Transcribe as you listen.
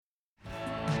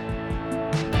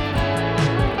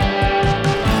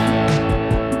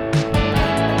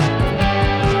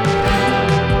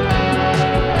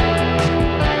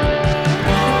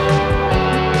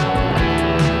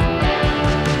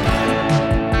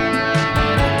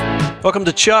Welcome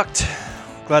to Chucked.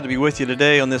 Glad to be with you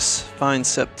today on this fine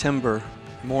September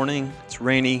morning. It's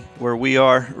rainy where we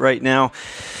are right now,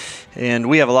 and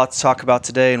we have a lot to talk about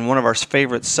today, and one of our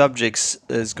favorite subjects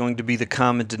is going to be the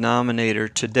common denominator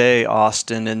today,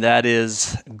 Austin, and that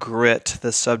is grit,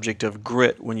 the subject of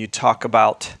grit. When you talk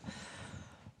about,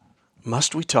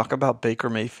 must we talk about Baker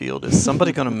Mayfield? Is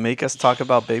somebody going to make us talk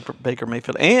about Baker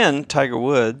Mayfield and Tiger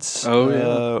Woods?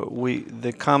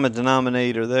 The common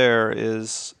denominator there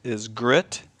is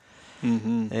grit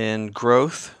and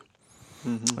growth.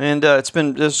 And it's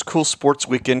been this cool sports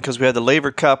weekend because we had the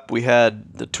Laver Cup, we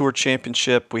had the Tour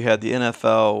Championship, we had the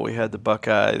NFL, we had the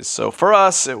Buckeyes. So for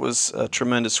us, it was a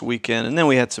tremendous weekend. And then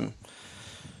we had some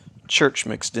church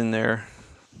mixed in there.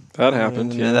 That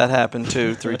happened, yeah. That happened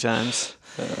too, 3 times.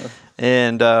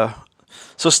 And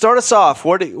so start us off.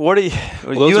 What do you?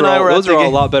 Those are all a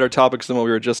lot better topics than what we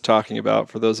were just talking about.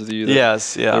 For those of you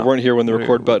that weren't here when the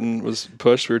record button was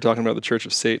pushed, we were talking about the Church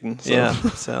of Satan. So.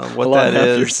 So what that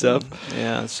is. Stuff.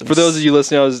 Yeah. For those of you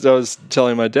listening, I was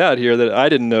telling my dad here that I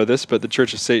didn't know this, but the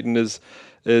Church of Satan is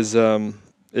the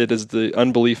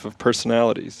unbelief of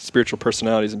personalities, spiritual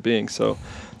personalities and beings. So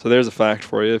there's a fact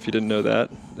for you if you didn't know that.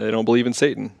 They don't believe in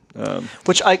Satan.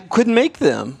 Which I could make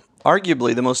them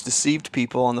arguably the most deceived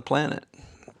people on the planet,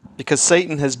 because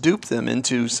Satan has duped them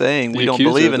into saying we don't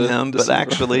believe in him, but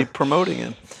actually promoting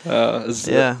him.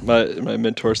 My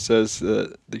mentor says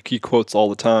he quotes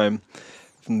all the time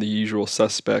from The Usual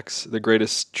Suspects. The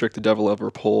greatest trick the devil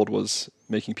ever pulled was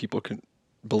making people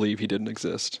believe he didn't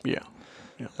exist.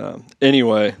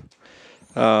 Anyway,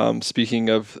 speaking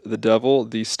of the devil,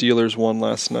 the Steelers won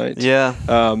last night.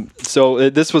 So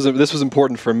this was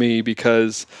important for me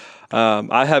because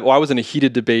I was in a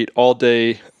heated debate all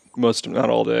day. Not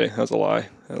all day. That was a lie.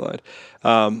 I lied.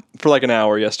 For like an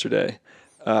hour yesterday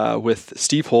with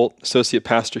Steve Holt, associate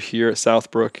pastor here at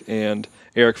Southbrook, and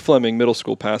Eric Fleming, middle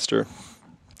school pastor.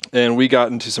 And we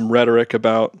got into some rhetoric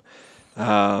about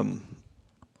the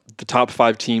top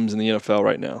 5 teams in the NFL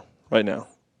right now.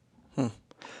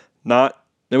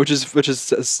 Which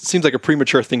seems like a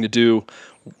premature thing to do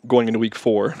going into week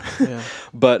 4. Yeah.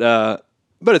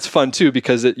 But it's fun too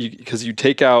because you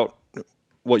take out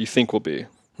what you think will be.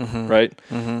 Right?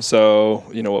 So,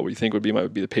 what we think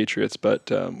might be the Patriots, but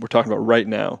we're talking about right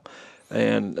now,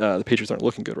 and the Patriots aren't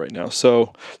looking good right now.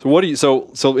 So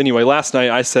anyway, last night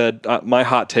I said my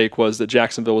hot take was that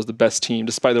Jacksonville was the best team,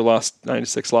 despite their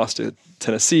 9-6 loss to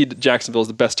Tennessee. Jacksonville is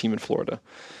the best team in Florida,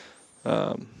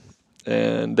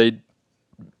 and they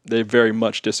very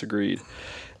much disagreed.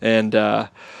 And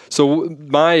so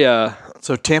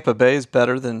Tampa Bay is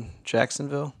better than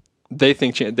Jacksonville? They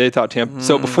thought Tampa.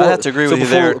 So before, I have to agree with you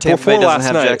there. Tampa Bay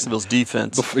doesn't have Jacksonville's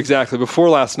defense. Exactly. Before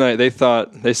last night, they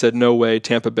said no way,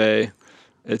 Tampa Bay.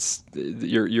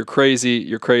 You're crazy.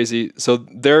 You're crazy. So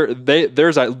their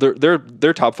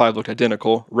top 5 looked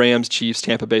identical: Rams, Chiefs,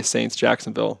 Tampa Bay, Saints,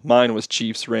 Jacksonville. Mine was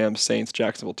Chiefs, Rams, Saints,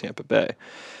 Jacksonville, Tampa Bay.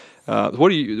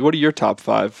 What are your top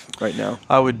 5 right now?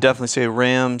 I would definitely say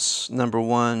Rams number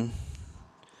 1,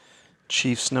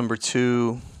 Chiefs number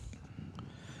 2.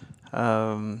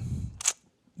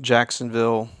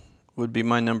 Jacksonville would be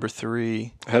my number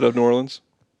 3. Ahead of New Orleans?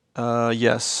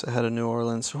 Yes, ahead of New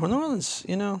Orleans. Well, New Orleans,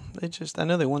 I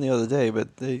know they won the other day,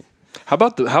 but they. How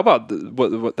about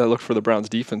what that looked for the Browns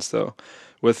defense though?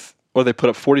 They put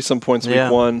up 40-some points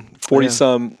week 1,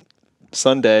 40-some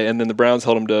Sunday, and then the Browns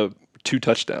held them to 2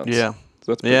 touchdowns. Yeah.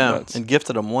 So that's pretty nuts. And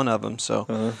gifted them one of them.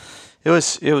 So it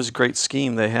was a great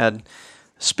scheme they had.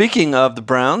 Speaking of the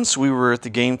Browns, we were at the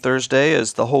game Thursday,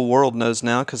 as the whole world knows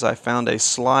now, because I found a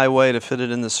sly way to fit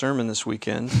it in the sermon this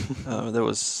weekend. That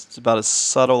was about as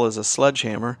subtle as a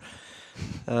sledgehammer.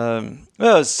 It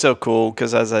was so cool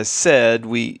because, as I said,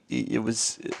 it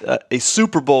was a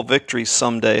Super Bowl victory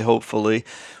someday. Hopefully,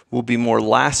 will be more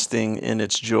lasting in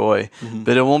its joy,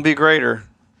 but it won't be greater.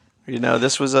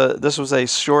 This was a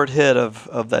short hit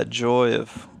of that joy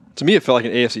of. To me, it felt like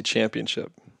an AFC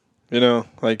championship.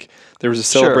 Like there was a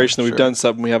celebration that we've done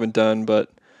something we haven't done, but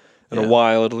in a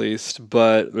while at least.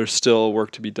 But there's still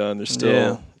work to be done. There's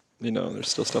still, there's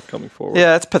still stuff coming forward.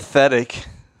 Yeah, it's pathetic.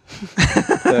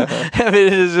 I mean,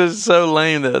 it is just so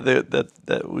lame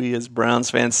that we as Browns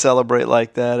fans celebrate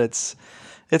like that. It's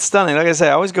stunning. Like I say,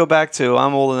 I always go back to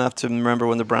I'm old enough to remember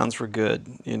when the Browns were good,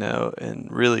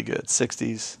 and really good,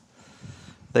 60s.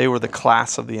 They were the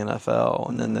class of the NFL,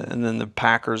 and then the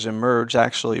Packers emerged.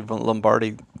 Actually,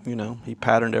 Lombardi, he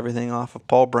patterned everything off of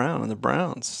Paul Brown and the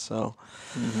Browns. So,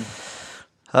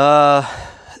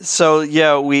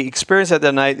 we experienced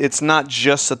that night. It's not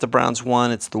just that the Browns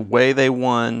won; it's the way they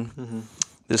won.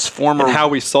 This former and how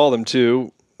we saw them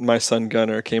too. my son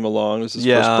Gunnar came along. It was his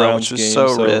first Browns which was game.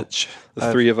 so rich.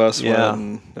 The three of us went.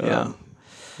 And,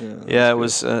 it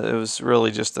was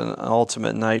really just an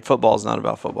ultimate night. Football is not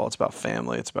about football. It's about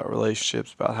family. It's about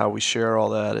relationships, about how we share all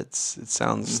that. It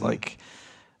sounds like,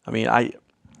 I mean,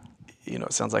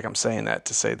 it sounds like I'm saying that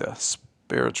to say the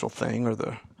spiritual thing or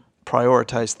the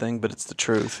prioritized thing, but it's the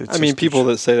truth. People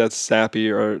that say that's sappy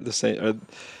are the same.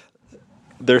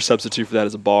 Their substitute for that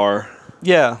is a bar.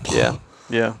 Yeah.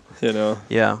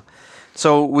 Yeah.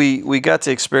 So we got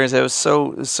to experience it. I was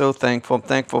so thankful. I'm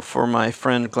thankful for my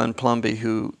friend Glenn Plumby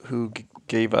who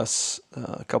gave us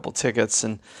a couple tickets,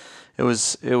 and it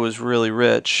was really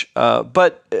rich.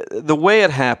 But the way it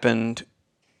happened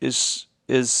is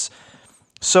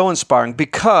so inspiring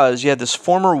because you had this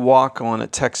former walk-on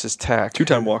at Texas Tech.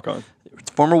 Two-time walk-on.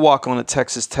 Former walk-on at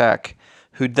Texas Tech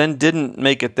who then didn't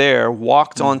make it there,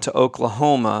 walked on to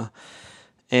Oklahoma,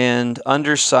 and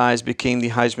undersized, became the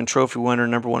Heisman Trophy winner,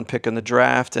 number 1 pick in the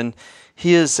draft. And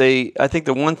he is I think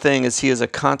the one thing is he is a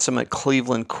consummate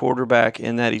Cleveland quarterback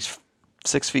in that he's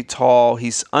 6 feet tall.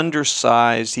 He's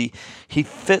undersized. He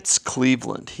fits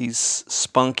Cleveland. He's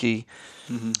spunky.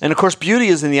 Mm-hmm. And, of course, beauty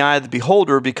is in the eye of the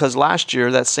beholder because last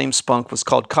year that same spunk was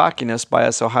called cockiness by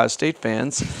us Ohio State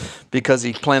fans because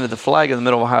he planted the flag in the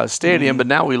middle of Ohio Stadium. Mm-hmm. But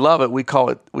now we love it. We call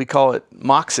it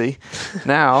moxie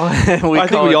now. I think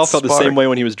we all felt the same way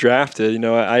when he was drafted. You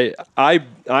know, I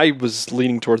was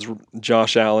leaning towards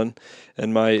Josh Allen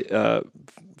and my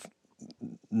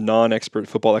non-expert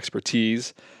football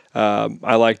expertise.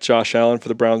 I liked Josh Allen for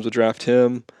the Browns to draft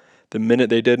him. The minute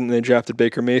they didn't, they drafted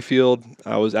Baker Mayfield.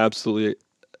 I was absolutely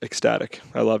ecstatic.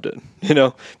 I loved it,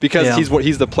 because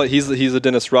he's a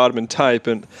Dennis Rodman type,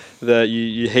 and that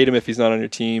you hate him if he's not on your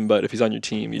team, but if he's on your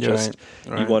team, you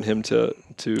want him to.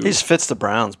 He just fits the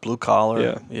Browns, blue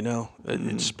collar. Yeah.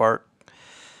 It's spark,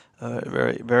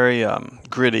 very very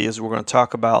gritty, as we're going to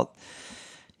talk about,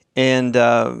 and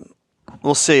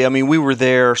we'll see. I mean, we were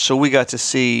there, so we got to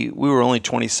see. We were only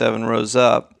 27 rows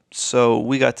up. So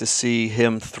we got to see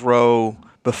him throw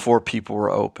before people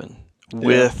were open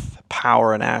with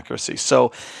power and accuracy.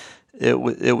 So it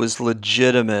was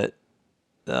legitimate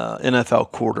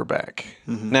NFL quarterback.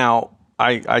 Mm-hmm. Now,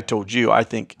 I told you, I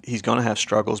think he's going to have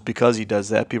struggles because he does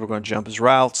that. People are going to jump his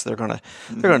routes. They're going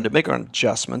to make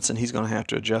adjustments, and he's going to have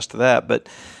to adjust to that. But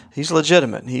he's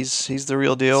legitimate. He's the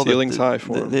real deal. Ceiling's high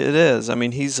for him. It is. I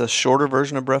mean, he's a shorter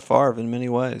version of Brett Favre in many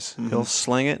ways. Mm-hmm. He'll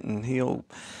sling it, and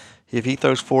if he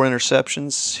throws 4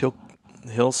 interceptions,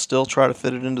 he'll still try to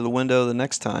fit it into the window the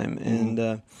next time,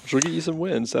 and which will get you some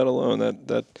wins. That alone,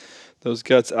 that those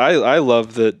guts. I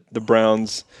love that the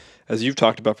Browns, as you've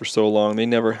talked about for so long, they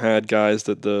never had guys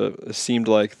that it seemed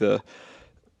like the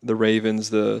Ravens,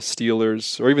 the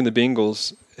Steelers, or even the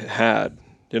Bengals had.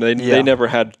 They never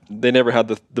had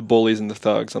the bullies and the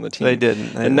thugs on the team. They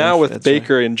didn't. And now with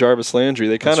Baker and Jarvis Landry,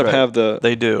 they kind of have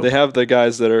They do. They have the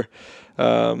guys that are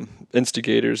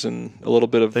instigators and a little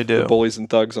bit of the bullies and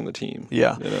thugs on the team.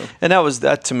 Yeah, and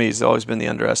that to me has always been the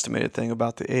underestimated thing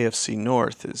about the AFC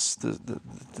North is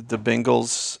the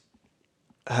Bengals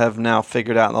have now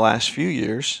figured out in the last few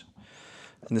years,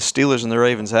 and the Steelers and the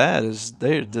Ravens is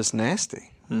they're just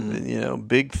nasty. Mm-hmm.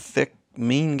 Big, thick,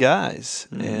 mean guys,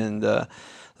 mm-hmm. and the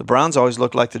Browns always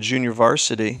looked like the junior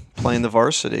varsity playing the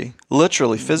varsity.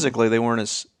 Literally, physically, they weren't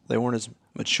as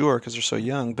mature because they're so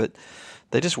young, but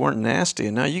they just weren't nasty.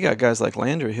 And now you got guys like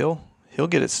Landry. He'll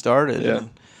get it started. Yeah.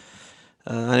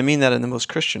 And I mean that in the most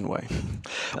Christian way.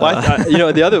 Well,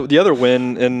 the other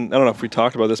win, and I don't know if we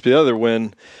talked about this, but the other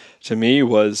win to me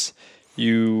was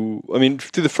through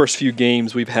the first few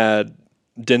games we've had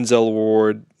Denzel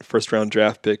Ward, first round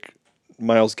draft pick,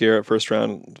 Myles Garrett, first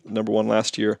round number 1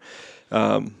 last year.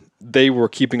 They were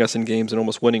keeping us in games and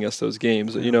almost winning us those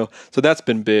games. So that's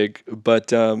been big.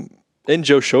 But and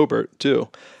Joe Schobert too.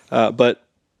 But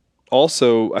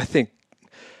also, I think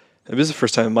this is the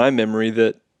first time in my memory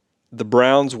that the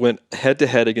Browns went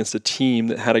head-to-head against a team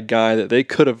that had a guy that they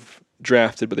could have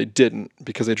drafted, but they didn't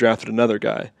because they drafted another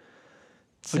guy.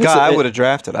 The guy I would have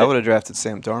drafted. I would have drafted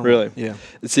Sam Darnold. Really? Yeah.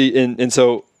 See, and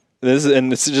so this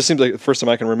just seems like the first time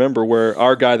I can remember where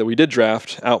our guy that we did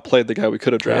draft outplayed the guy we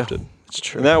could have drafted. Yeah, it's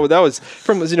true. And that was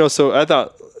from so I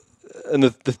thought in the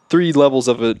 3 levels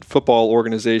of a football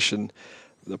organization.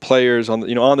 The players on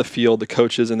the field, the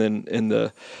coaches, and then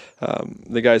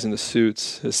the guys in the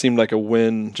suits. It seemed like a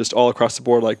win just all across the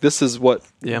board. Like this is what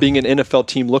being an NFL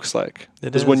team looks like.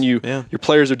 It is when your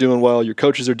players are doing well, your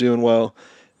coaches are doing well,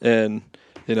 and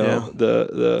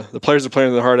the players are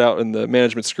playing their heart out, and the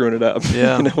management's screwing it up.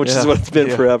 Yeah, which is what it's been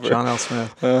forever. John L.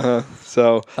 Smith.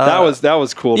 So that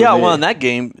was cool. Yeah, to me. Well, in that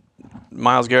game,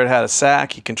 Myles Garrett had a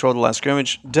sack. He controlled the last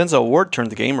scrimmage. Denzel Ward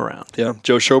turned the game around. Yeah,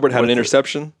 Joe Schobert had an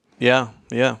interception. Yeah.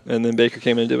 And then Baker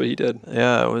came in and did what he did.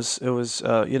 Yeah, it was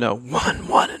 1-1-1,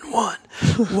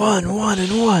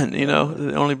 1-1-1.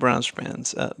 The only Browns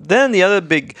fans. Then the other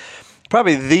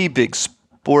probably the big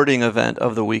sporting event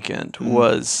of the weekend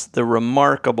was the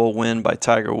remarkable win by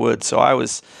Tiger Woods. So I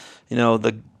was,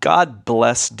 the God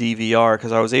bless DVR,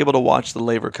 because I was able to watch the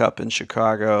Laver Cup in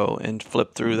Chicago and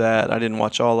flip through that. I didn't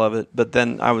watch all of it, but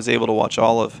then I was able to watch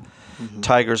all of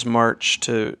Tiger's march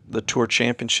to the Tour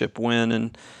Championship win.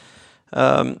 And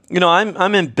I'm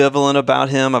ambivalent about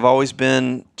him. I've always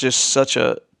been just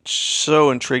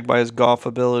so intrigued by his golf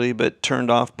ability, but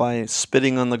turned off by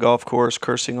spitting on the golf course,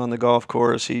 cursing on the golf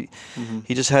course. He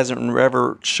just hasn't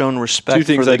ever shown respect for the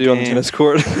game. 2 things I do on the tennis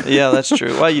court. Yeah, that's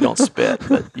true. Well, you don't spit,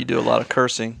 but you do a lot of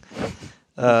cursing.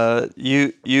 Just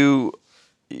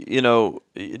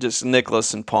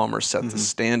Nicklaus and Palmer set the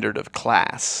standard of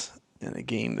class in a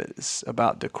game that is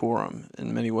about decorum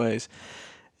in many ways.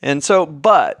 And so,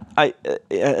 but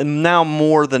now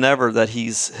more than ever that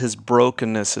his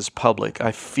brokenness is public,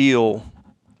 I feel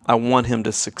I want him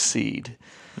to succeed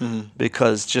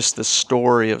because just the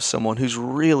story of someone who's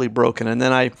really broken. And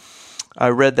then I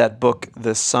read that book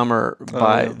this summer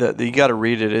you got to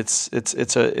read it.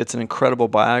 It's an incredible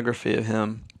biography of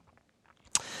him,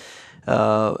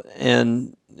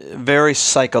 and very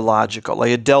psychological. Like,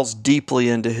 it delves deeply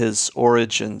into his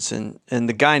origins, and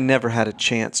the guy never had a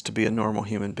chance to be a normal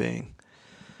human being.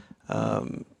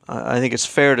 I think it's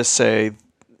fair to say,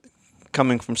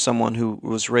 coming from someone who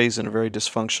was raised in a very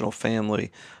dysfunctional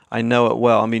family, I know it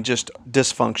well. I mean, just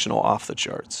dysfunctional off the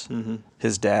charts.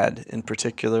 His dad in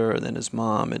particular, and then his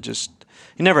mom.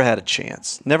 He never had a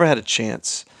chance. Never had a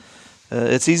chance.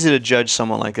 It's easy to judge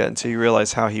someone like that until you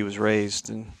realize how he was raised,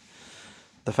 and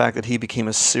the fact that he became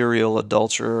a serial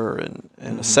adulterer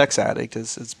and a sex addict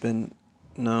it's been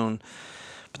known.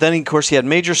 But then, of course, he had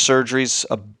major surgeries,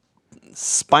 a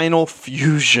spinal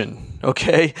fusion,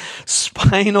 okay?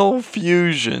 Spinal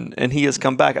fusion. And he has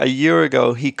come back. A year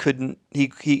ago, he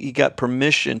got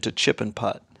permission to chip and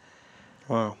putt.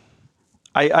 Wow.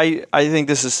 I think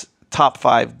this is top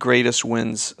 5 greatest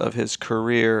wins of his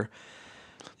career.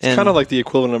 It's kind of like the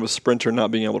equivalent of a sprinter not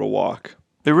being able to walk.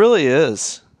 It really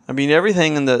is. I mean,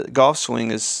 everything in the golf swing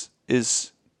is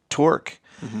torque.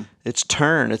 It's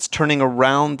It's turning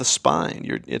around the spine.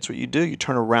 It's what you do. You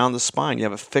turn around the spine. You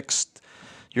have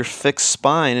your fixed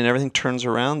spine, and everything turns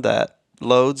around that,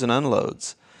 loads and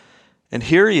unloads. And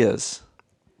here he is.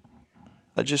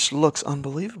 It just looks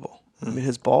unbelievable. I mean,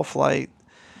 his ball flight.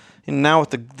 And now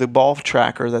with the ball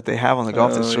tracker that they have on the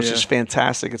golf, which is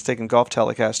fantastic. It's taken Golf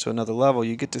Telecast to another level.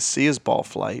 You get to see his ball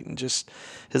flight, and just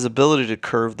his ability to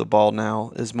curve the ball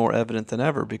now is more evident than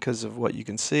ever because of what you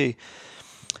can see.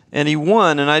 And he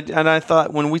won, and I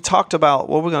thought when we talked about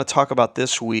what we're going to talk about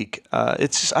this week,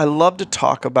 I love to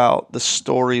talk about the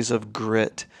stories of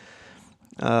grit.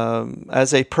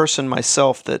 As a person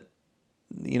myself, that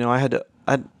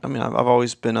I've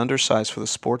always been undersized for the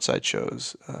sports I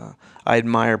chose. I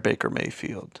admire Baker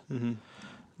Mayfield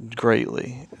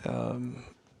greatly.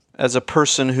 As a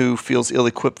person who feels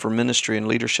ill-equipped for ministry and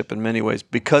leadership in many ways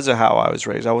because of how I was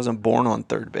raised, I wasn't born on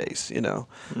third base,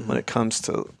 when it comes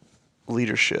to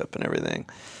leadership and everything.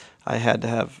 I had to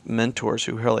have mentors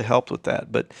who really helped with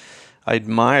that. But I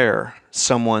admire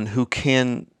someone who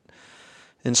can,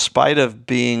 in spite of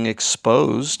being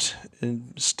exposed,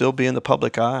 and still be in the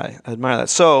public eye. I admire that.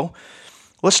 So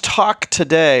let's talk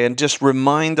today and just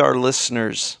remind our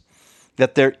listeners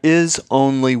that there is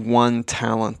only one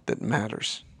talent that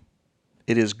matters.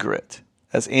 It is grit.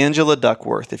 As Angela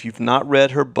Duckworth, if you've not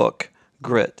read her book,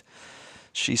 Grit,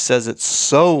 she says it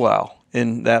so well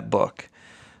in that book.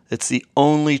 It's the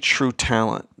only true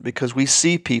talent, because we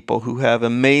see people who have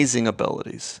amazing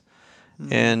abilities,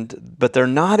 but they're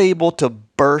not able to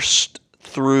burst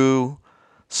through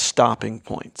stopping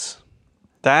points.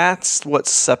 That's what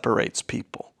separates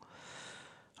people.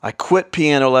 I quit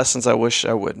piano lessons I wish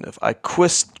I wouldn't have. I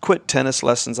quit tennis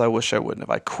lessons I wish I wouldn't have.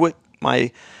 I quit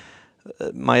my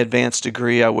advanced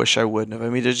degree I wish I wouldn't have. I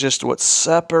mean, it's just what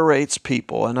separates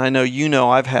people. And I know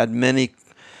I've had many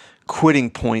quitting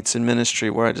points in ministry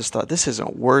where I just thought, this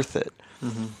isn't worth it.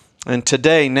 And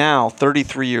today, now,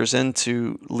 33 years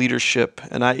into leadership,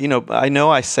 and I know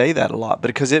I say that a lot, but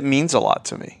because it means a lot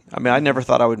to me. I mean, I never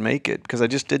thought I would make it because I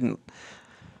just didn't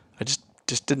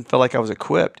feel like I was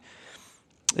equipped.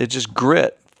 It's just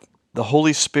grit. The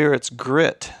Holy Spirit's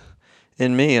grit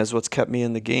in me is what's kept me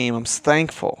in the game. I'm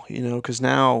thankful, because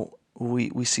now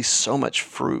we see so much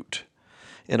fruit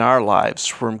in our lives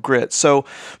from grit. So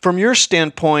from your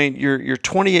standpoint, you're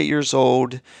 28 years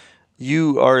old.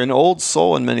 you are an old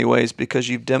soul in many ways because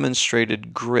you've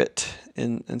demonstrated grit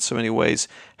in so many ways.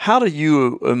 How do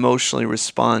you emotionally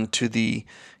respond to the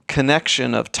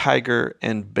connection of Tiger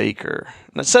and Baker?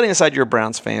 Now, setting aside you're a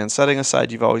Browns fan, setting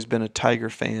aside you've always been a Tiger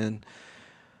fan,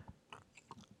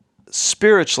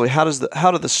 spiritually, how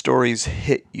do the stories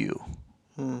hit you?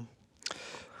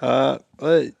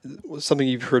 Something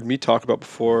you've heard me talk about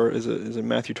before is in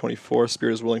Matthew 24,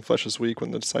 spirit is willing, flesh is weak,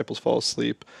 when the disciples fall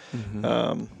asleep,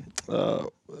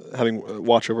 having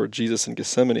watch over Jesus in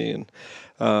Gethsemane.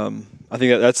 And I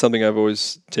think that's something I've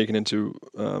always taken into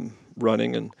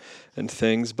running and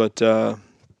things. But I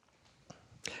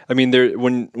mean,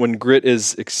 when grit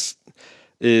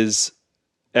is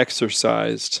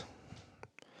exercised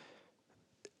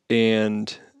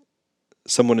and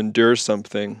someone endures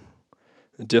something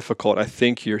difficult, I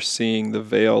think you're seeing the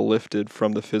veil lifted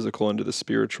from the physical into the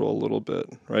spiritual a little bit,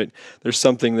 right? There's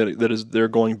something they're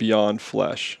going beyond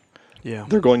flesh. Yeah.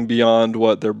 They're going beyond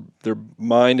what their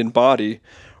mind and body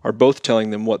are both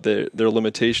telling them what their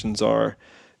limitations are.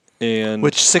 And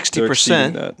which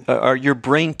 60%, your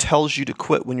brain tells you to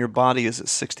quit when your body is at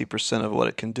 60% of what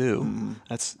it can do. Mm-hmm.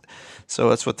 That's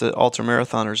what the ultra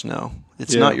marathoners know.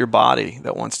 It's not your body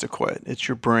that wants to quit; it's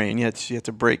your brain. You have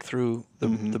to break through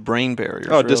the brain barriers.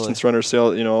 Oh, really. Distance runners say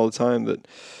all the time that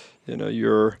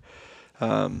you're.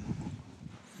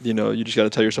 You just got to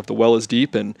tell yourself the well is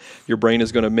deep, and your brain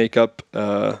is going to make up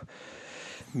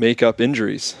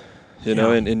injuries. And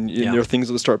there are things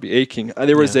that will start be aching.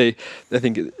 There was there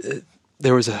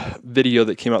was a video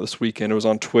that came out this weekend. It was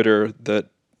on Twitter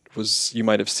you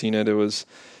might have seen it. It was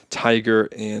Tiger,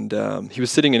 and he was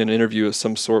sitting in an interview of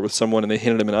some sort with someone, and they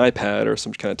handed him an iPad or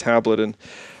some kind of tablet, and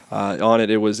on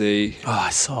it was I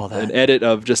saw that. an edit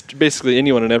of just basically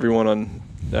anyone and everyone on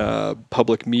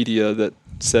public media that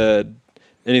said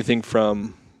anything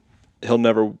from he'll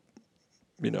never,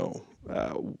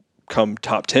 come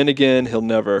top 10 again. He'll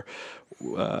never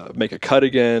make a cut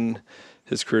again.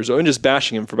 His career's over. And just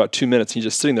bashing him for about 2 minutes. He's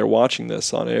just sitting there watching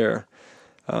this on air.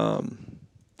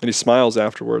 And he smiles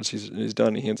afterwards. He's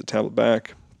done. He hands the tablet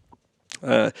back.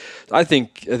 I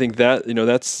think that,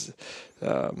 that's,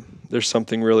 there's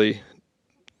something really,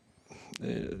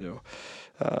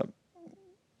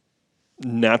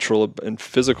 natural and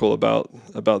physical about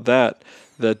that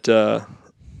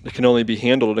it can only be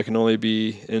handled. It can only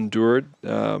be endured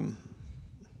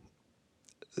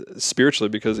spiritually,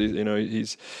 because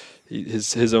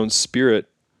his own spirit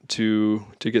to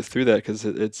get through that, because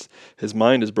his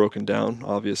mind is broken down,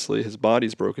 obviously, his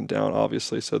body's broken down,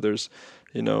 obviously. So there's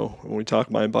when we talk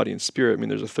mind, body, and spirit, I mean,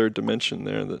 there's a third dimension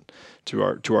there that to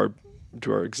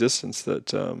our existence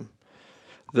that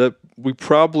we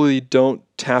probably don't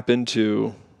tap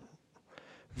into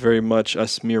very much,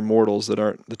 us mere mortals that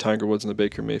aren't the Tiger Woods and the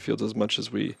Baker Mayfields, as much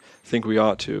as we think we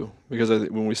ought to. Because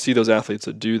when we see those athletes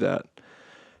that do that,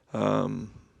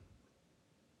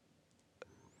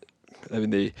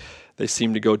 they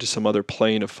seem to go to some other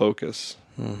plane of focus.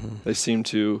 Mm-hmm. They seem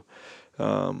to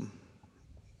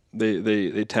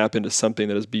they tap into something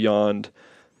that is beyond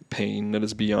pain, that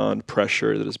is beyond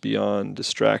pressure, that is beyond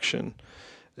distraction,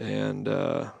 and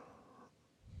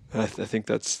I think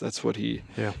that's what he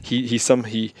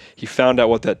found out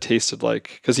what that tasted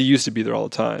like, because he used to be there all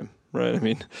the time, right? I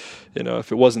mean,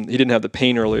 if it wasn't, he didn't have the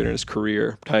pain earlier in his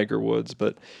career, Tiger Woods,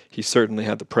 but he certainly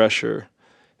had the pressure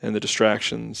and the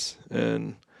distractions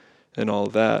and all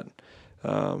of that.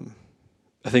 I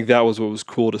think that was what was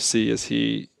cool to see, is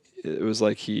it was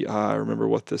like I remember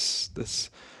what this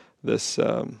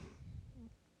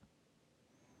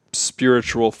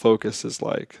spiritual focus is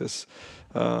like,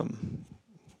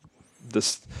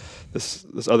 this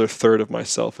other third of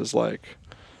myself is like.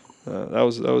 It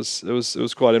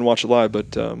was cool. I didn't watch it live,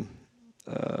 but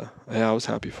I was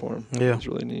happy for him. Yeah, it was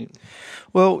really neat.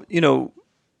 Well,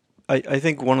 I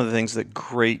think one of the things that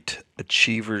great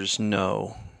achievers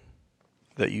know,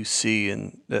 that you see,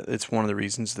 and that it's one of the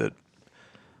reasons that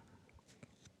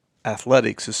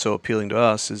athletics is so appealing to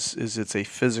us, is it's a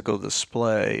physical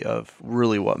display of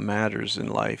really what matters in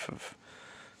life, of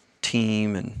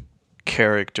team and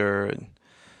character and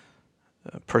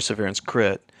perseverance,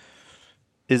 grit,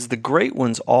 is the great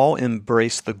ones all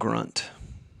embrace the grunt.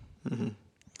 Mm-hmm.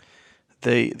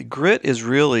 The grit is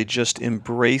really just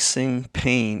embracing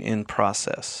pain in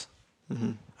process.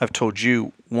 Mm-hmm. I've told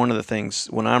you one of the things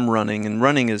when I'm running, and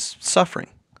running is suffering.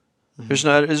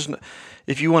 Mm-hmm.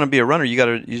 If you want to be a runner,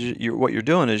 what you're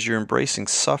doing is you're embracing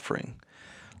suffering.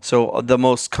 So the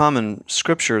most common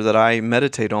scripture that I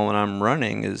meditate on when I'm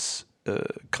running is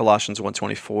Colossians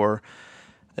 1:24.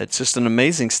 It's just an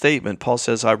amazing statement. Paul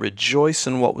says, "I rejoice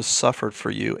in what was suffered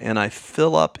for you, and I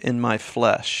fill up in my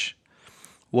flesh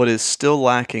what is still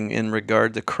lacking in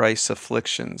regard to Christ's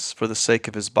afflictions for the sake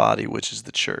of his body, which is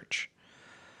the church.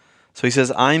 So he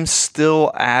says, I'm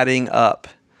still adding up.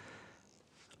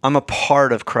 I'm a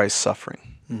part of Christ's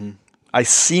suffering. Mm-hmm. I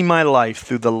see my life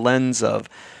through the lens of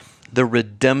the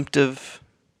redemptive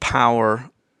power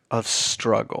of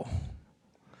struggle.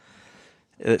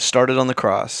 It started on the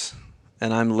cross,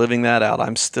 and I'm living that out.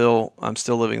 I'm still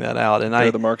living that out. And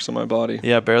bear the marks on my body.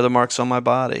 Yeah, bear the marks on my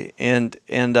body. And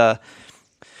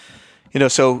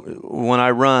so when I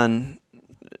run,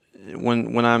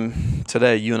 when I'm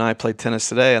today, you and I played tennis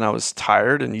today, and I was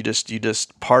tired, and you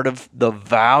just part of the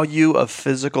value of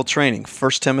physical training.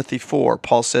 1 Timothy 4,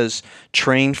 Paul says,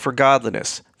 train for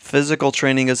godliness. Physical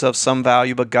training is of some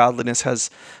value, but godliness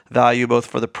has value both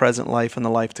for the present life and the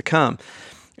life to come.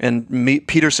 And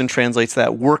Peterson translates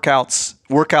that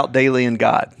workout daily in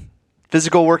God.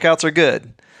 Physical workouts are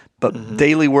good, but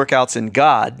daily workouts in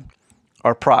God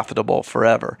are profitable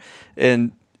forever.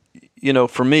 And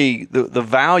for me, the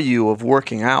value of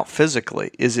working out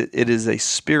physically is it is a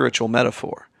spiritual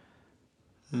metaphor.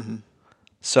 Mm-hmm.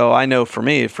 So I know for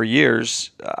me, for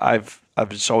years, I've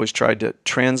just always tried to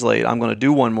translate. I'm going to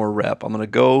do one more rep. I'm going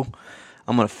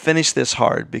to finish this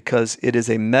hard because it is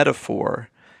a metaphor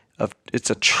it's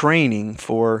a training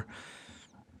for,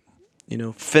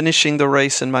 finishing the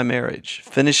race in my marriage,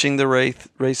 finishing the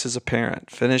race as a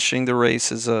parent, finishing the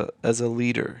race as a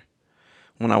leader.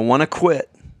 When I want to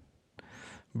quit,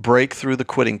 break through the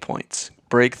quitting points.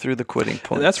 And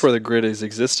that's where the grit is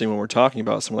existing when we're talking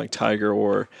about someone like Tiger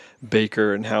or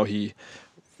Baker and how he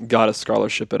got a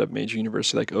scholarship at a major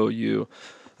university like OU,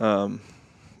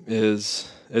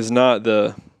 is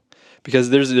not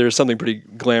because there's something pretty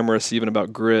glamorous even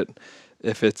about grit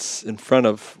if it's in front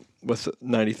of with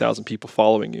 90,000 people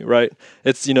following you, right?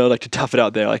 It's like to tough it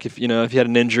out there. Like if you had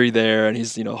an injury there and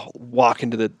he's walking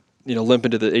to the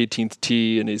limping to the 18th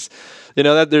tee and he's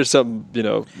that there's some you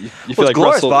feel like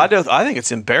glorious, Russell. But I think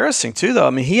it's embarrassing too, though.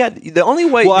 I mean, he had the only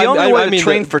way to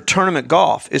train for tournament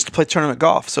golf is to play tournament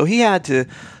golf. So he had to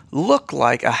look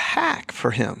like a hack for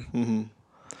him. Mm-hmm.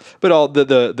 But all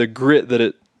the grit that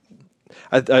it.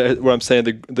 What I'm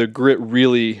saying, the grit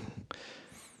really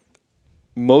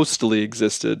mostly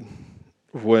existed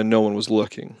when no one was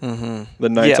looking. Mm-hmm. The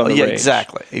nights on the range.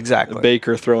 Exactly.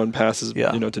 Baker throwing passes,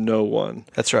 to no one.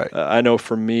 That's right. I know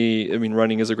for me,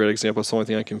 running is a great example. It's the only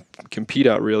thing I can compete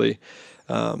at, really.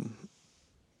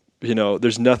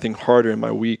 There's nothing harder in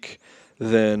my week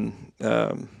than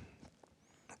a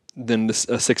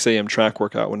 6 a.m. track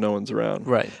workout when no one's around.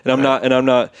 Right. And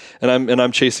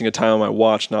I'm chasing a time on my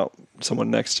watch, not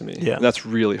someone next to me. Yeah. And that's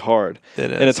really hard.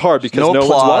 It is. And it's hard because no one's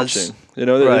watching.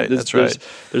 Right. That's right.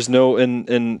 There's no,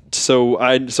 and so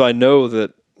I know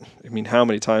that, how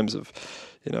many times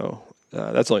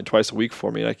that's only twice a week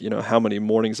for me. How many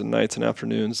mornings and nights and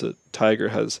afternoons that Tiger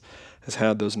has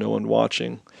had those no one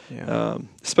watching. Yeah.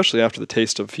 Especially after the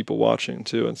taste of people watching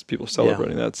too, and people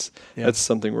celebrating. Yeah. That's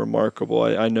something remarkable.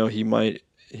 I know he might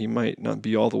not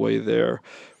be all the way there.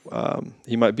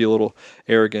 He might be a little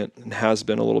arrogant and has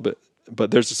been a little bit,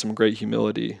 but there's some great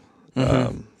humility.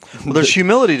 Mm-hmm. Well, there's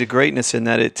humility to greatness in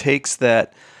that it takes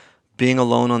that being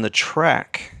alone on the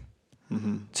track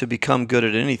to become good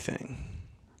at anything.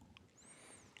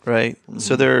 Right. Mm-hmm.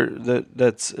 So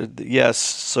that's yes,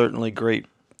 certainly great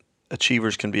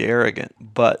achievers can be arrogant,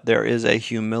 but there is a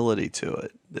humility to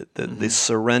it, the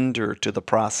surrender to the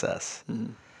process,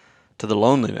 to the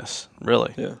loneliness,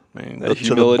 really. Yeah. The humility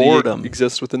to the boredom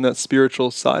exists within that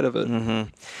spiritual side of it.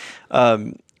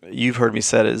 Mm-hmm. You've heard me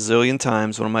say it a zillion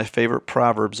times. One of my favorite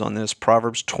proverbs on this,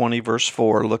 Proverbs 20, verse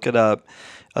 4. Look it up.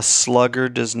 A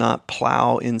sluggard does not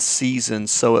plow in season,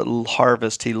 so at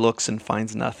harvest he looks and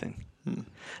finds nothing. In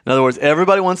other words,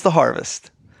 everybody wants the harvest.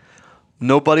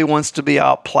 Nobody wants to be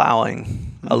out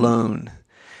plowing alone.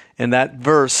 And that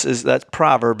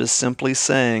proverb is simply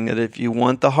saying that if you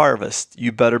want the harvest,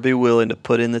 you better be willing to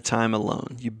put in the time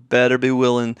alone. You better be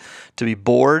willing to be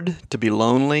bored, to be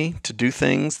lonely, to do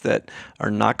things that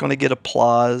are not going to get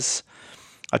applause.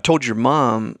 I told your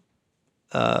mom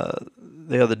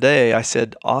the other day, I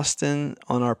said, Austin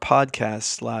on our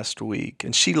podcast last week,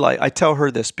 and I tell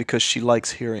her this because she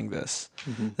likes hearing this.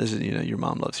 Mm-hmm. This is, your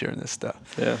mom loves hearing this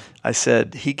stuff. Yeah. I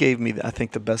said, he gave me, I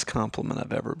think, the best compliment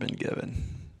I've ever been given.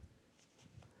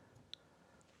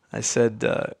 I said,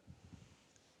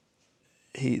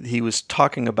 he was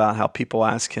talking about how people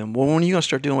ask him, well, when are you going to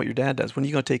start doing what your dad does? When are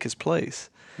you going to take his place?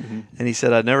 Mm-hmm. And he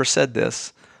said, I never said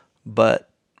this, but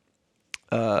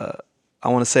I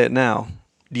want to say it now.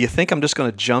 Do you think I'm just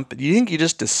going to jump? Do you think you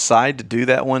just decide to do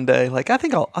that one day? Like, I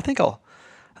think I'll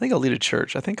lead a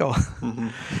church. I think I'll.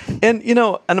 Mm-hmm. And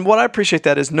and what I appreciate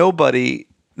that is nobody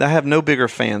I have no bigger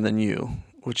fan than you,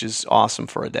 which is awesome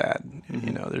for a dad. Mm-hmm.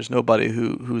 You know, there's nobody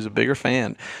who's a bigger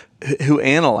fan, who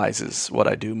analyzes what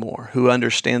I do more, who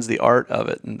understands the art of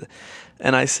it.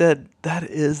 And I said, that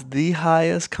is the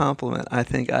highest compliment I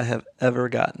think I have ever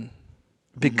gotten,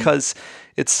 because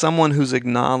it's someone who's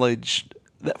acknowledged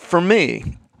that for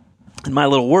me, in my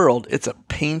little world, it's a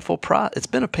painful it's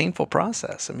been a painful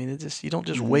process. I mean, you don't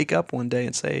just wake up one day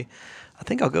and say, I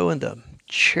think I'll go into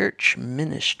church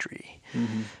ministry,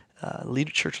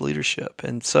 church leadership.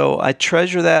 And so I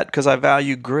treasure that because I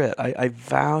value grit. I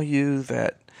value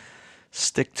that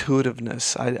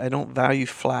stick-to-itiveness. I don't value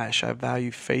flash. I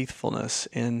value faithfulness.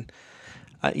 And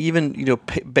even,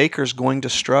 Baker's going to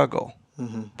struggle.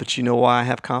 But you know why I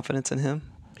have confidence in him?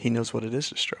 He knows what it is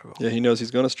to struggle. Yeah, he knows he's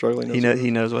going to struggle.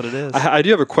 He knows what it is. I do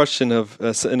have a question and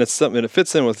it's something, and it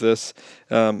fits in with this.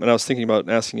 And I was thinking about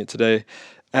asking it today,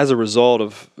 as a result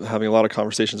of having a lot of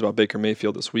conversations about Baker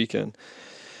Mayfield this weekend.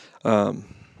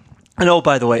 And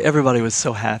by the way, everybody was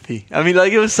so happy. I mean,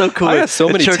 it was so cool. I got so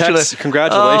many texts.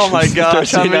 Congratulations! Oh my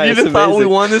gosh! I mean, you just thought we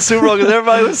won the Super Bowl because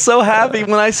everybody was so happy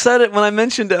when I said it. When I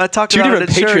mentioned it, I talked about it at church.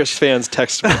 2 different Patriots fans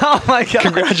text me. Oh my god!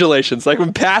 Congratulations! Like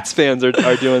when Pats fans are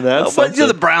doing that. But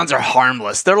the Browns are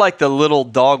harmless. They're like the little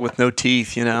dog with no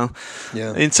teeth, Yeah.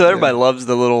 And so everybody loves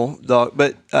the little dog.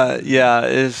 But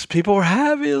if people were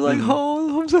happy,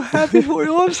 oh, I'm so happy for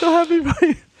you. I'm so happy for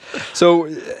you. So,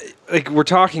 we're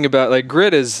talking about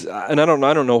grit is, and I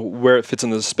don't know where it fits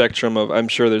in the spectrum of. I'm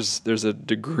sure there's a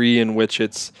degree in which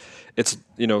it's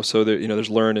so that there's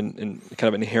learned and kind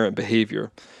of inherent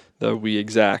behavior that we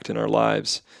exact in our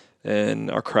lives and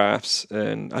our crafts,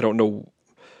 and I don't know.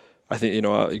 I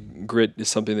think grit is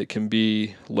something that can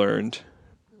be learned.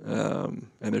 And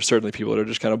there's certainly people that are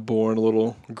just kind of born a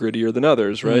little grittier than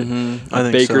others, right? I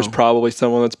think Baker's probably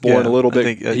someone that's born a little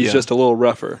bit. He's just a little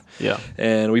rougher. Yeah.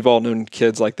 And we've all known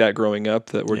kids like that growing up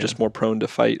that were just more prone to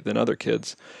fight than other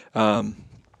kids.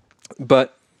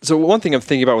 But so one thing I'm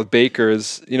thinking about with Baker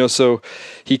is, so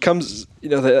he comes,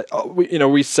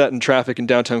 we sat in traffic in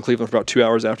downtown Cleveland for about 2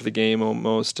 hours after the game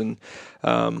almost, and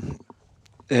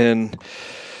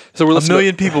so we're a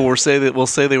million people will say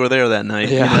they were there that night.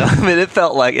 Yeah. I mean, it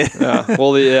felt like it. Yeah.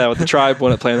 Well, with the Tribe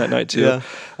won it playing that night too.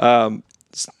 Yeah.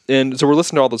 And so we're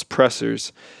listening to all those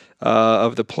pressers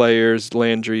of the players,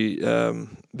 Landry,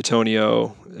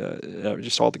 Bitonio,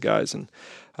 just all the guys,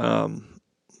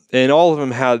 and all of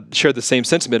them shared the same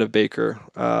sentiment of Baker.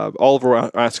 All of them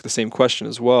were asked the same question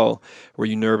as well. Were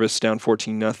you nervous down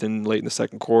 14-0 late in the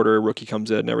second quarter? Rookie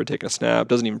comes in, never taken a snap,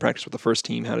 doesn't even practice with the first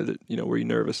team. How did it, were you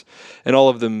nervous? And all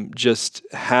of them just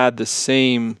had the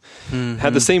same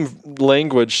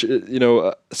language,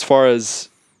 as far as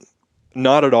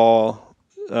not at all,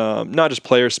 not just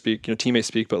players speak, teammates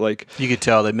speak, but you could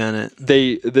tell they meant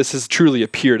it. This is truly a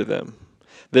peer to them.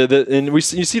 And you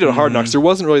see it at Hard Knocks. There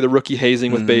wasn't really the rookie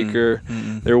hazing with Baker.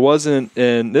 There wasn't,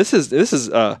 and this is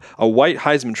a white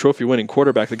Heisman Trophy winning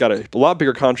quarterback that got a lot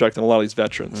bigger contract than a lot of these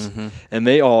veterans, and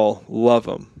they all love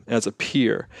him as a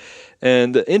peer.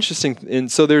 And so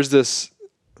there's this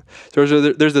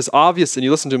obvious, and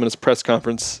you listen to him in his press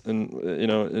conference, and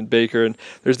in Baker, and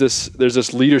there's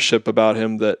this leadership about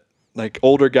him that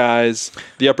older guys,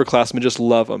 the upperclassmen just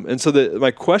love him. And so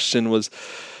my question was,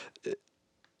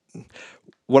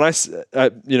 when I've sat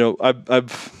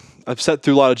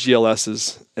through a lot of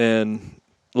GLSs and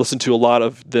listened to a lot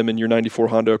of them in your '94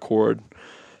 Honda Accord,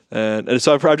 and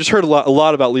so I've just heard a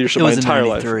lot about leadership my entire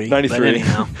life. 93.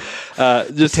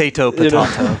 Just potato.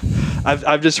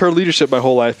 I've just heard leadership my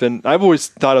whole life, and I've always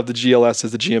thought of the GLS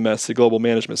as the GMS, the Global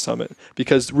Management Summit,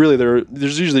 because really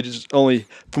there's usually just only,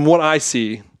 from what I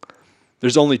see,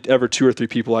 there's only ever 2 or 3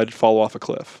 people I'd follow off a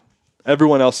cliff.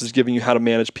 Everyone else is giving you how to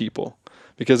manage people.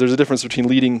 Because there's a difference between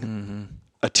leading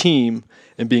a team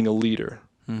and being a leader,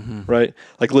 right?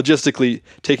 Logistically,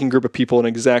 taking a group of people and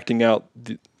exacting out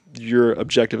your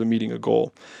objective of meeting a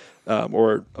goal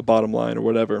or a bottom line or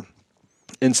whatever,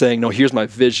 and saying, no, here's my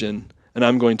vision, and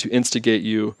I'm going to instigate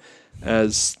you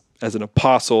as an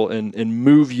apostle and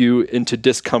move you into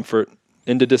discomfort,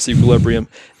 into disequilibrium,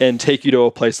 and take you to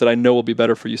a place that I know will be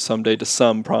better for you someday, to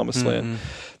some promised land.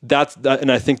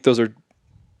 And I think those are.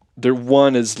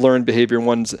 One is learned behavior and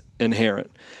one's inherent.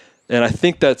 And I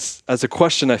think that's, as a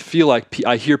question I feel like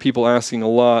I hear people asking a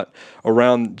lot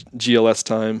around GLS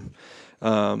time,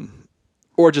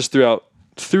 or just throughout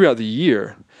the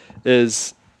year,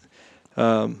 is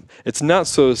it's not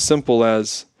so simple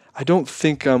as, I don't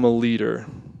think I'm a leader.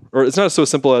 Or it's not so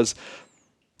simple as,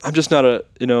 I'm just not a,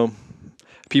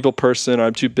 people person, or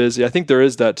I'm too busy. I think there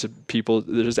is that to people.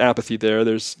 There's apathy there.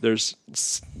 There's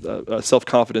a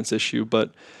self-confidence issue,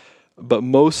 but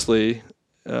mostly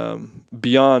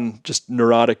beyond just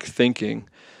neurotic thinking,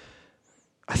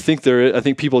 I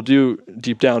think people do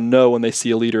deep down know when they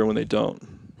see a leader and when they don't,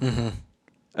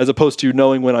 as opposed to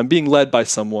knowing when I'm being led by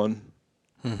someone,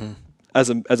 as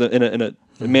in a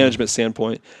management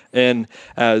standpoint, and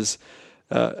as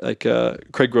Craig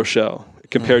Groeschel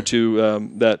compared to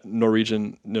that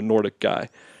Nordic guy.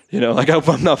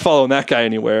 I'm not following that guy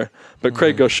anywhere. But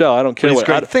Craig Groeschel, I don't care. He's a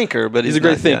great thinker, but he's a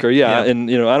great thinker. Yeah. And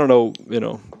I don't know.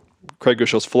 Craig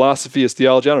Groeschel's philosophy, his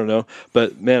theology, I don't know.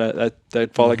 But man,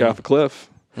 I'd fall that guy off a cliff.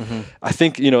 I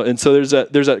think and so there's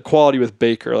that quality with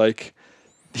Baker. Like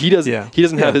he doesn't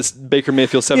have his Baker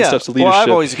Mayfield 7 steps to leadership. Well, I've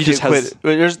always he just has.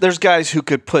 There's guys who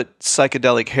could put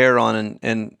psychedelic hair on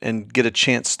and get a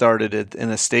chant started in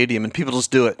a stadium, and people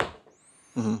just do it.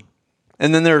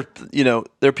 And then there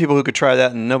are people who could try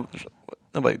that, and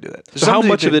nobody do that. So how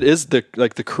much of it is the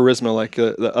charisma? Like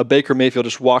a Baker Mayfield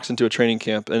just walks into a training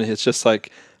camp, and it's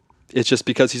just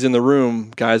because he's in the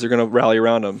room, guys are going to rally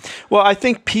around him. Well, I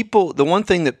think the one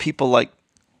thing that people like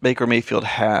Baker Mayfield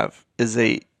have is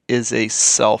a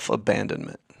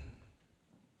self-abandonment.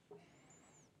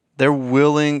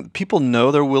 People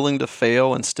know they're willing to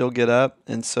fail and still get up,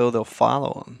 and so they'll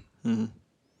follow him.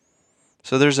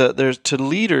 So there's to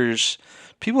leaders,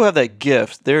 people who have that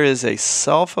gift, there is a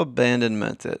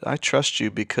self-abandonment that I trust you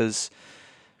because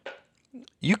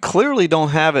you clearly don't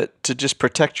have it to just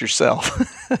protect yourself.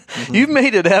 You've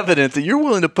made it evident that you're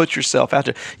willing to put yourself out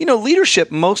there.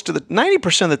 Leadership,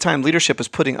 90% of the time, leadership is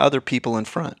putting other people in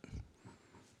front.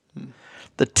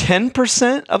 The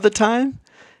 10% of the time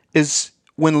is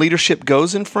when leadership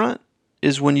goes in front,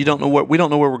 is when we don't know where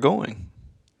we're going.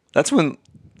 That's when,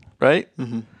 right?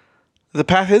 The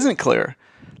path isn't clear.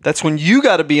 That's when you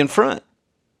got to be in front.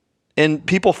 And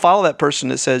people follow that person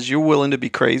that says you're willing to be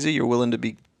crazy, you're willing to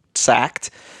be sacked,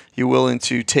 you're willing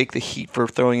to take the heat for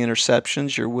throwing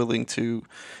interceptions, you're willing to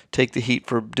take the heat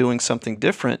for doing something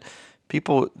different.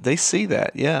 People, they see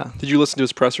that, yeah. Did you listen to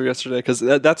his presser yesterday? Because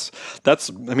that's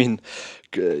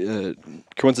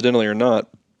coincidentally or not,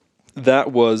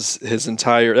 that was his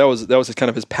entire, that was kind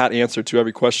of his pat answer to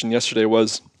every question yesterday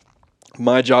was,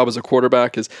 my job as a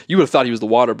quarterback is, you would have thought he was the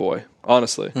water boy,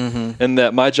 honestly. And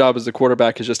that my job as a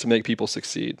quarterback is just to make people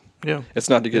succeed. Yeah. It's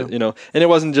not to get, and it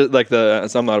wasn't just like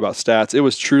I'm not about stats. It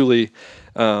was truly,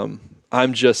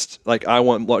 I'm just like, I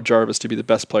want Jarvis to be the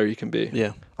best player he can be.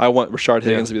 Yeah. I want Rashard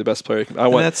Higgins to be the best player he can be.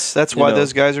 That's why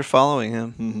those guys are following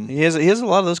him. He has a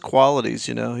lot of those qualities,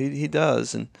 he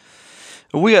does. And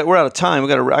we're out of time.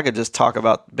 I could just talk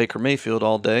about Baker Mayfield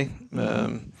all day.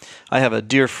 I have a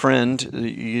dear friend,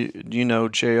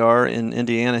 JR in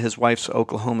Indiana. His wife's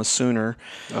Oklahoma Sooner,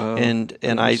 and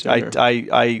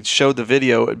I showed the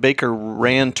video. Baker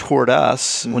ran toward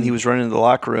us when he was running into the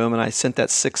locker room, and I sent that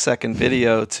 6-second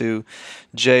video to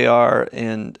JR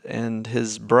and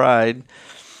his bride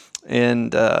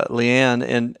and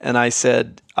Leanne, and I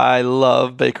said, I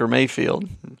love Baker Mayfield.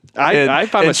 I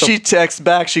find myself, she texts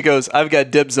back. She goes, "I've got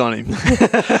dibs on him."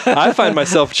 I find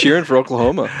myself cheering for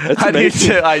Oklahoma. That's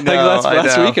amazing. I know.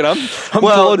 Last week, and I'm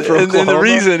pulling for Oklahoma. And the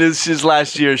reason is just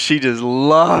last year she just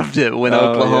loved it when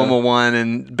Oklahoma won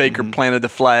and Baker planted the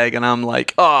flag, and I'm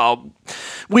like, oh,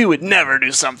 we would never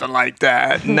do something like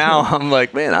that. Now I'm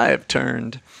like, man, I have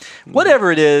turned.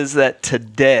 Whatever it is that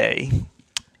today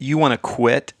you want to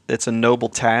quit, it's a noble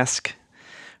task.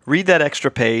 Read that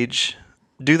extra page.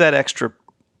 Do that extra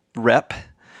rep,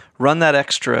 run that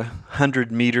extra 100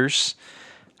 meters,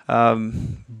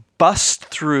 crash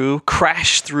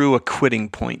through a quitting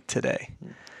point today,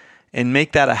 and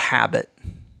make that a habit,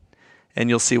 and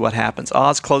you'll see what happens.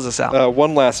 Oz, close us out.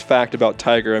 One last fact about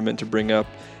Tiger I meant to bring up.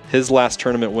 His last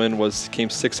tournament win came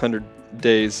 600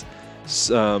 days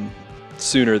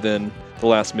sooner than the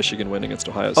last Michigan win against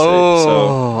Ohio State.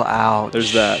 Oh, ouch.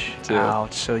 There's that, too.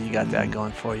 Ouch. So you got that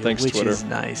going for you. Thanks, which Twitter. Is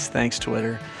nice. Thanks,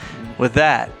 Twitter. With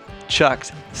that, Chuck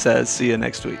says, see you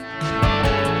next week.